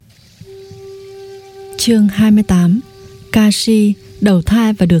Chương 28. Kashi đầu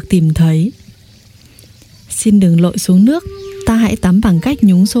thai và được tìm thấy. Xin đừng lội xuống nước, ta hãy tắm bằng cách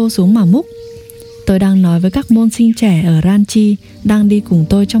nhúng xô xuống mà múc. Tôi đang nói với các môn sinh trẻ ở Ranchi đang đi cùng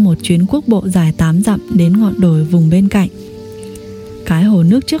tôi trong một chuyến quốc bộ dài 8 dặm đến ngọn đồi vùng bên cạnh. Cái hồ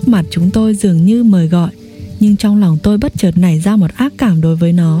nước trước mặt chúng tôi dường như mời gọi, nhưng trong lòng tôi bất chợt nảy ra một ác cảm đối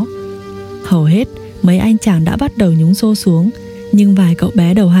với nó. Hầu hết mấy anh chàng đã bắt đầu nhúng xô xuống, nhưng vài cậu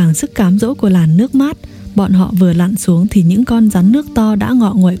bé đầu hàng sức cám dỗ của làn nước mát, bọn họ vừa lặn xuống thì những con rắn nước to đã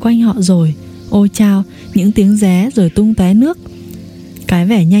ngọ nguậy quanh họ rồi. Ôi chao, những tiếng ré rồi tung tóe nước. Cái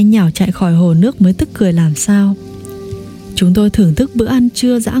vẻ nhanh nhảu chạy khỏi hồ nước mới tức cười làm sao. Chúng tôi thưởng thức bữa ăn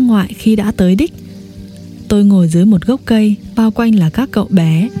trưa dã ngoại khi đã tới đích. Tôi ngồi dưới một gốc cây, bao quanh là các cậu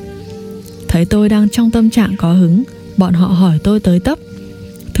bé. Thấy tôi đang trong tâm trạng có hứng, bọn họ hỏi tôi tới tấp.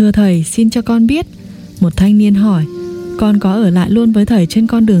 Thưa thầy, xin cho con biết. Một thanh niên hỏi, con có ở lại luôn với thầy trên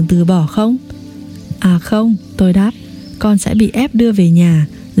con đường từ bỏ không? À không, tôi đáp, con sẽ bị ép đưa về nhà,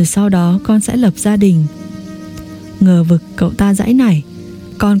 rồi sau đó con sẽ lập gia đình. Ngờ vực cậu ta giãy nảy,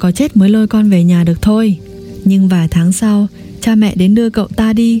 con có chết mới lôi con về nhà được thôi. Nhưng vài tháng sau, cha mẹ đến đưa cậu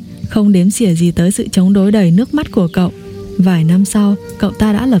ta đi, không đếm xỉa gì tới sự chống đối đầy nước mắt của cậu. Vài năm sau, cậu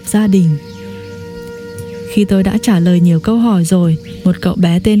ta đã lập gia đình. Khi tôi đã trả lời nhiều câu hỏi rồi, một cậu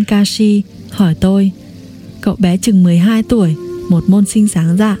bé tên Kashi hỏi tôi. Cậu bé chừng 12 tuổi, một môn sinh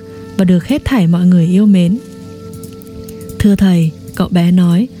sáng dạ và được hết thảy mọi người yêu mến. Thưa thầy, cậu bé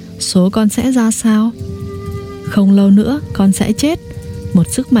nói, số con sẽ ra sao? Không lâu nữa con sẽ chết. Một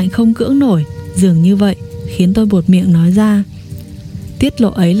sức mạnh không cưỡng nổi, dường như vậy, khiến tôi buột miệng nói ra. Tiết lộ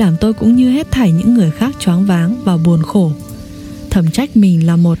ấy làm tôi cũng như hết thảy những người khác choáng váng và buồn khổ. Thầm trách mình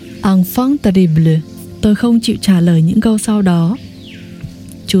là một enfant terrible. Tôi không chịu trả lời những câu sau đó.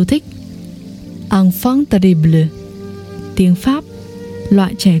 Chú thích: enfant terrible, tiếng Pháp,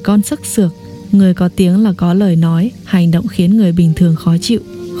 loại trẻ con sắc sược, người có tiếng là có lời nói, hành động khiến người bình thường khó chịu,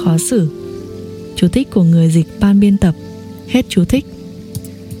 khó xử. Chú thích của người dịch ban biên tập. Hết chú thích.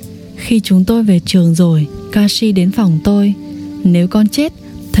 Khi chúng tôi về trường rồi, Kashi đến phòng tôi. Nếu con chết,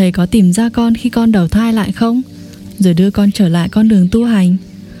 thầy có tìm ra con khi con đầu thai lại không? Rồi đưa con trở lại con đường tu hành?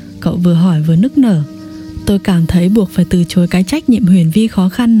 Cậu vừa hỏi vừa nức nở. Tôi cảm thấy buộc phải từ chối cái trách nhiệm huyền vi khó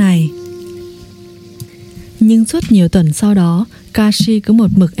khăn này. Nhưng suốt nhiều tuần sau đó, Kashi cứ một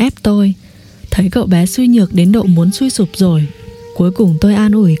mực ép tôi. Thấy cậu bé suy nhược đến độ muốn suy sụp rồi. Cuối cùng tôi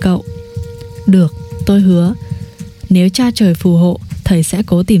an ủi cậu. Được, tôi hứa, nếu cha trời phù hộ, thầy sẽ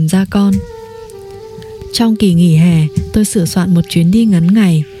cố tìm ra con. Trong kỳ nghỉ hè, tôi sửa soạn một chuyến đi ngắn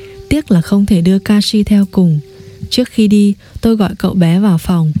ngày. Tiếc là không thể đưa Kashi theo cùng. Trước khi đi, tôi gọi cậu bé vào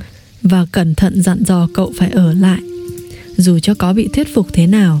phòng và cẩn thận dặn dò cậu phải ở lại. Dù cho có bị thuyết phục thế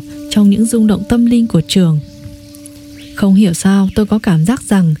nào trong những rung động tâm linh của trường. Không hiểu sao tôi có cảm giác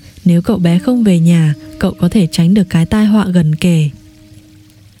rằng nếu cậu bé không về nhà, cậu có thể tránh được cái tai họa gần kề.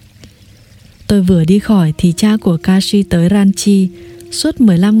 Tôi vừa đi khỏi thì cha của Kashi tới Ranchi. Suốt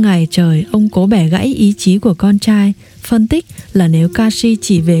 15 ngày trời, ông cố bẻ gãy ý chí của con trai, phân tích là nếu Kashi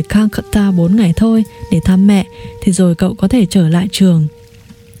chỉ về Calcutta 4 ngày thôi để thăm mẹ thì rồi cậu có thể trở lại trường.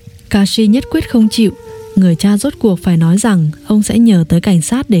 Kashi nhất quyết không chịu. Người cha rốt cuộc phải nói rằng ông sẽ nhờ tới cảnh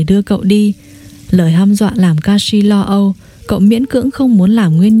sát để đưa cậu đi. Lời hăm dọa làm Kashi lo âu. Cậu miễn cưỡng không muốn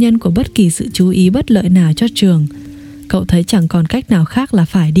làm nguyên nhân của bất kỳ sự chú ý bất lợi nào cho trường. Cậu thấy chẳng còn cách nào khác là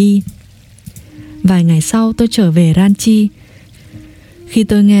phải đi. Vài ngày sau tôi trở về Ranchi. Khi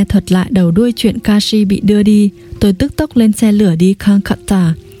tôi nghe thuật lại đầu đuôi chuyện Kashi bị đưa đi, tôi tức tốc lên xe lửa đi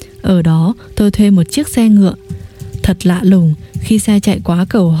Calcutta. Ở đó tôi thuê một chiếc xe ngựa. Thật lạ lùng, khi xe chạy qua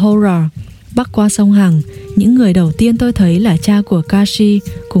cầu Howrah, bắc qua sông Hằng, những người đầu tiên tôi thấy là cha của Kashi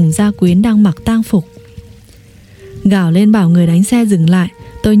cùng gia quyến đang mặc tang phục. Gào lên bảo người đánh xe dừng lại.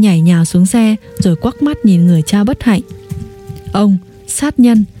 Tôi nhảy nhào xuống xe rồi quắc mắt nhìn người cha bất hạnh. Ông, sát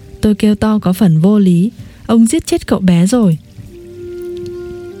nhân, tôi kêu to có phần vô lý. Ông giết chết cậu bé rồi.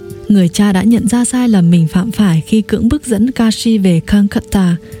 Người cha đã nhận ra sai lầm mình phạm phải khi cưỡng bức dẫn Kashi về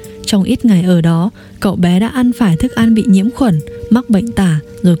Calcutta. Trong ít ngày ở đó, cậu bé đã ăn phải thức ăn bị nhiễm khuẩn, mắc bệnh tả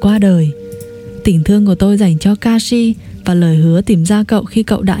rồi qua đời. Tình thương của tôi dành cho Kashi và lời hứa tìm ra cậu khi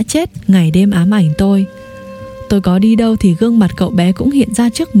cậu đã chết ngày đêm ám ảnh tôi. Tôi có đi đâu thì gương mặt cậu bé cũng hiện ra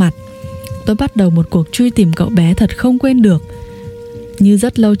trước mặt. Tôi bắt đầu một cuộc truy tìm cậu bé thật không quên được. Như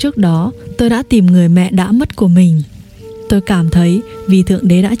rất lâu trước đó, tôi đã tìm người mẹ đã mất của mình. Tôi cảm thấy vì Thượng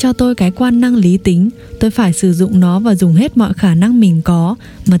Đế đã cho tôi cái quan năng lý tính, tôi phải sử dụng nó và dùng hết mọi khả năng mình có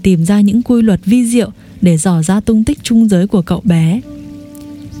mà tìm ra những quy luật vi diệu để dò ra tung tích trung giới của cậu bé.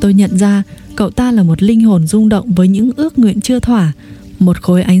 Tôi nhận ra cậu ta là một linh hồn rung động với những ước nguyện chưa thỏa, một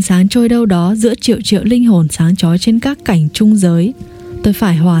khối ánh sáng trôi đâu đó giữa triệu triệu linh hồn sáng chói trên các cảnh trung giới. Tôi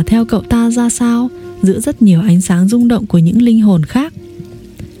phải hòa theo cậu ta ra sao? giữa rất nhiều ánh sáng rung động của những linh hồn khác.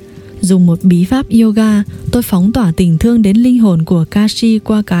 Dùng một bí pháp yoga, tôi phóng tỏa tình thương đến linh hồn của Kashi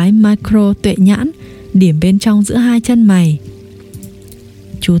qua cái micro tuệ nhãn, điểm bên trong giữa hai chân mày.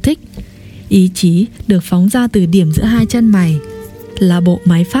 Chú thích: ý chí được phóng ra từ điểm giữa hai chân mày là bộ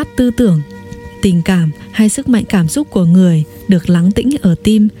máy phát tư tưởng. Tình cảm hay sức mạnh cảm xúc của người được lắng tĩnh ở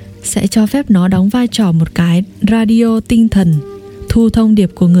tim sẽ cho phép nó đóng vai trò một cái radio tinh thần, thu thông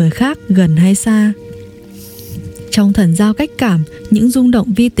điệp của người khác gần hay xa. Trong thần giao cách cảm, những rung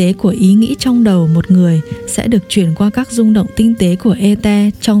động vi tế của ý nghĩ trong đầu một người sẽ được chuyển qua các rung động tinh tế của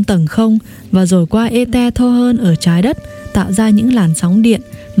ether trong tầng không và rồi qua ether thô hơn ở trái đất, tạo ra những làn sóng điện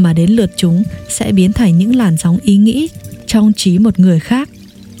mà đến lượt chúng sẽ biến thành những làn sóng ý nghĩ trong trí một người khác.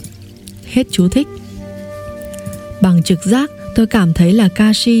 Hết chú thích. Bằng trực giác, tôi cảm thấy là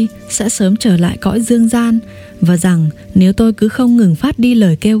Kashi sẽ sớm trở lại cõi dương gian và rằng nếu tôi cứ không ngừng phát đi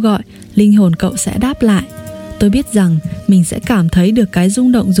lời kêu gọi, linh hồn cậu sẽ đáp lại. Tôi biết rằng mình sẽ cảm thấy được cái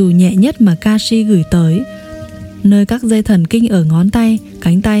rung động dù nhẹ nhất mà Kashi gửi tới, nơi các dây thần kinh ở ngón tay,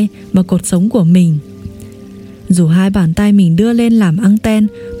 cánh tay và cột sống của mình. Dù hai bàn tay mình đưa lên làm anten,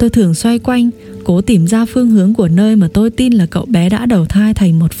 tôi thường xoay quanh, cố tìm ra phương hướng của nơi mà tôi tin là cậu bé đã đầu thai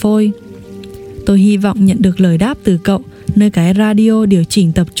thành một phôi. Tôi hy vọng nhận được lời đáp từ cậu, nơi cái radio điều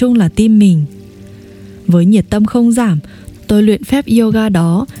chỉnh tập trung là tim mình. Với nhiệt tâm không giảm, tôi luyện phép yoga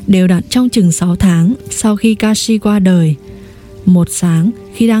đó đều đặn trong chừng 6 tháng sau khi Kashi qua đời. Một sáng,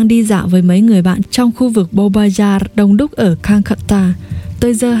 khi đang đi dạo với mấy người bạn trong khu vực Bobajar đông đúc ở Calcutta,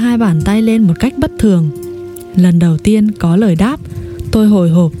 tôi giơ hai bàn tay lên một cách bất thường. Lần đầu tiên có lời đáp, tôi hồi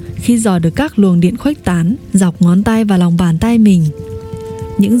hộp khi dò được các luồng điện khuếch tán dọc ngón tay và lòng bàn tay mình.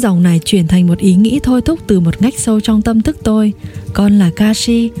 Những dòng này chuyển thành một ý nghĩ thôi thúc từ một ngách sâu trong tâm thức tôi: con là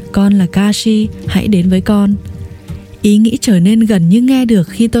Kashi, con là Kashi, hãy đến với con. Ý nghĩ trở nên gần như nghe được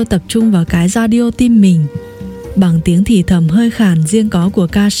khi tôi tập trung vào cái radio tim mình. Bằng tiếng thì thầm hơi khàn riêng có của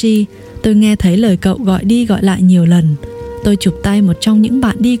Kashi, tôi nghe thấy lời cậu gọi đi gọi lại nhiều lần. Tôi chụp tay một trong những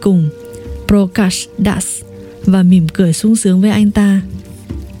bạn đi cùng, Prakash Das, và mỉm cười sung sướng với anh ta.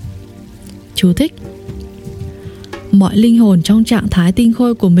 Chú thích: mọi linh hồn trong trạng thái tinh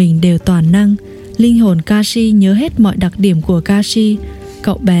khôi của mình đều toàn năng. Linh hồn Kashi nhớ hết mọi đặc điểm của Kashi,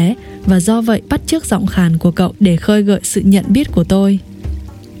 cậu bé, và do vậy bắt chước giọng khàn của cậu để khơi gợi sự nhận biết của tôi.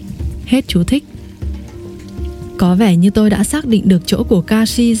 Hết chú thích. Có vẻ như tôi đã xác định được chỗ của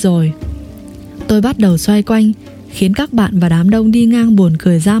Kashi rồi. Tôi bắt đầu xoay quanh, khiến các bạn và đám đông đi ngang buồn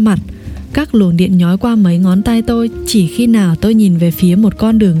cười ra mặt. Các luồng điện nhói qua mấy ngón tay tôi chỉ khi nào tôi nhìn về phía một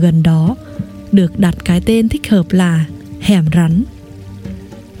con đường gần đó, được đặt cái tên thích hợp là hẻm rắn.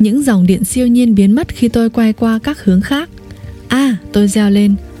 Những dòng điện siêu nhiên biến mất khi tôi quay qua các hướng khác. Tôi reo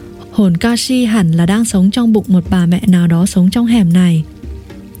lên, hồn Kashi hẳn là đang sống trong bụng một bà mẹ nào đó sống trong hẻm này.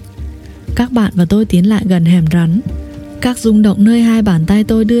 Các bạn và tôi tiến lại gần hẻm rắn. Các rung động nơi hai bàn tay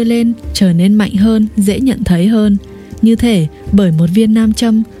tôi đưa lên trở nên mạnh hơn, dễ nhận thấy hơn. Như thể bởi một viên nam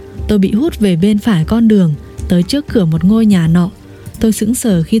châm, tôi bị hút về bên phải con đường, tới trước cửa một ngôi nhà nọ. Tôi sững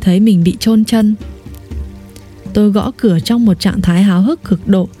sờ khi thấy mình bị chôn chân. Tôi gõ cửa trong một trạng thái háo hức cực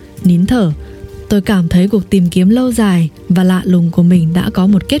độ, nín thở. Tôi cảm thấy cuộc tìm kiếm lâu dài và lạ lùng của mình đã có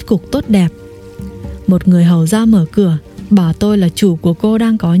một kết cục tốt đẹp. Một người hầu ra mở cửa, bảo tôi là chủ của cô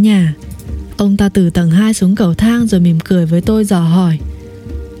đang có nhà. Ông ta từ tầng 2 xuống cầu thang rồi mỉm cười với tôi dò hỏi.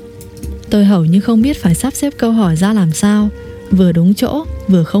 Tôi hầu như không biết phải sắp xếp câu hỏi ra làm sao, vừa đúng chỗ,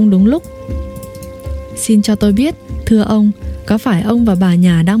 vừa không đúng lúc. Xin cho tôi biết, thưa ông, có phải ông và bà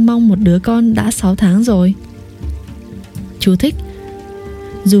nhà đang mong một đứa con đã 6 tháng rồi? Chú thích: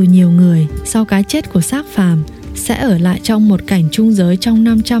 dù nhiều người sau cái chết của xác phàm sẽ ở lại trong một cảnh trung giới trong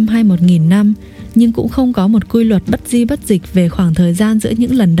 500 hay 1000 năm, nhưng cũng không có một quy luật bất di bất dịch về khoảng thời gian giữa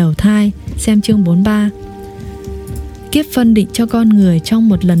những lần đầu thai. Xem chương 43. Kiếp phân định cho con người trong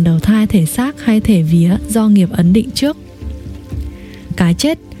một lần đầu thai thể xác hay thể vía do nghiệp ấn định trước. Cái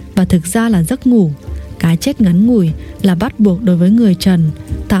chết và thực ra là giấc ngủ. Cái chết ngắn ngủi là bắt buộc đối với người trần,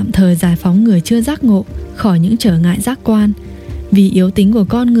 tạm thời giải phóng người chưa giác ngộ khỏi những trở ngại giác quan. Vì yếu tính của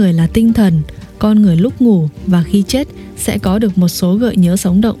con người là tinh thần, con người lúc ngủ và khi chết sẽ có được một số gợi nhớ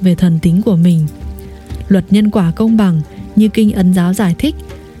sống động về thần tính của mình. Luật nhân quả công bằng, như kinh Ấn giáo giải thích,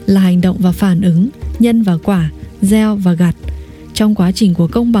 là hành động và phản ứng, nhân và quả, gieo và gặt. Trong quá trình của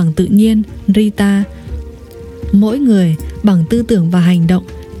công bằng tự nhiên, Rita, mỗi người bằng tư tưởng và hành động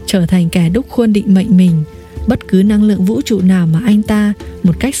trở thành kẻ đúc khuôn định mệnh mình. Bất cứ năng lượng vũ trụ nào mà anh ta,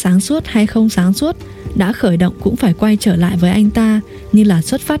 một cách sáng suốt hay không sáng suốt, đã khởi động cũng phải quay trở lại với anh ta như là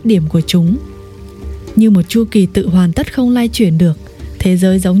xuất phát điểm của chúng. Như một chu kỳ tự hoàn tất không lay chuyển được, thế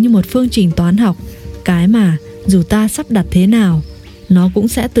giới giống như một phương trình toán học, cái mà dù ta sắp đặt thế nào, nó cũng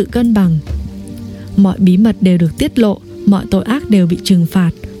sẽ tự cân bằng. Mọi bí mật đều được tiết lộ, mọi tội ác đều bị trừng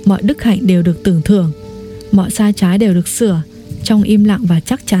phạt, mọi đức hạnh đều được tưởng thưởng, mọi sai trái đều được sửa, trong im lặng và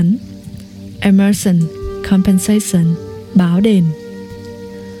chắc chắn. Emerson, Compensation, báo đền.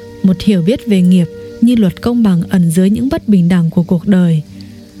 Một hiểu biết về nghiệp như luật công bằng ẩn dưới những bất bình đẳng của cuộc đời,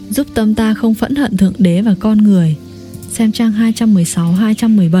 giúp tâm ta không phẫn hận Thượng Đế và con người. Xem trang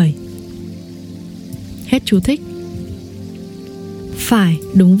 216-217. Hết chú thích. Phải,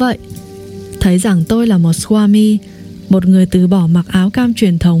 đúng vậy. Thấy rằng tôi là một Swami, một người từ bỏ mặc áo cam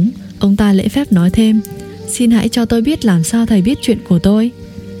truyền thống, ông ta lễ phép nói thêm: xin hãy cho tôi biết làm sao thầy biết chuyện của tôi.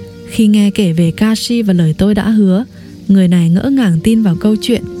 Khi nghe kể về Kashi và lời tôi đã hứa, người này ngỡ ngàng tin vào câu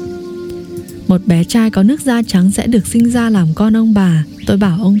chuyện. Một bé trai có nước da trắng sẽ được sinh ra làm con ông bà. Tôi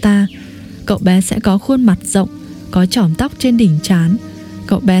bảo ông ta: cậu bé sẽ có khuôn mặt rộng, có chỏm tóc trên đỉnh trán,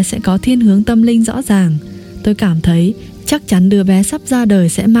 cậu bé sẽ có thiên hướng tâm linh rõ ràng. Tôi cảm thấy chắc chắn đứa bé sắp ra đời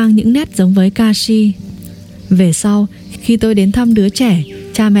sẽ mang những nét giống với Kashi. Về sau, khi tôi đến thăm đứa trẻ,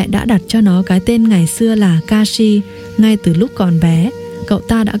 cha mẹ đã đặt cho nó cái tên ngày xưa là Kashi. Ngay từ lúc còn bé, cậu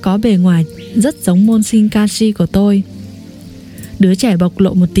ta đã có bề ngoài rất giống môn sinh Kashi của tôi. Đứa trẻ bộc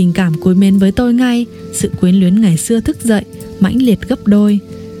lộ một tình cảm cúi mến với tôi ngay. Sự quyến luyến ngày xưa thức dậy, mãnh liệt gấp đôi.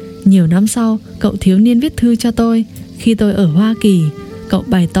 Nhiều năm sau, cậu thiếu niên viết thư cho tôi. Khi tôi ở Hoa Kỳ, cậu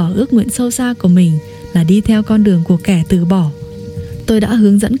bày tỏ ước nguyện sâu xa của mình là đi theo con đường của kẻ từ bỏ. Tôi đã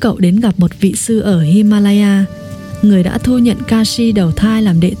hướng dẫn cậu đến gặp một vị sư ở Himalaya, người đã thu nhận Kashi đầu thai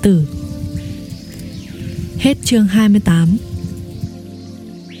làm đệ tử. Hết chương 28.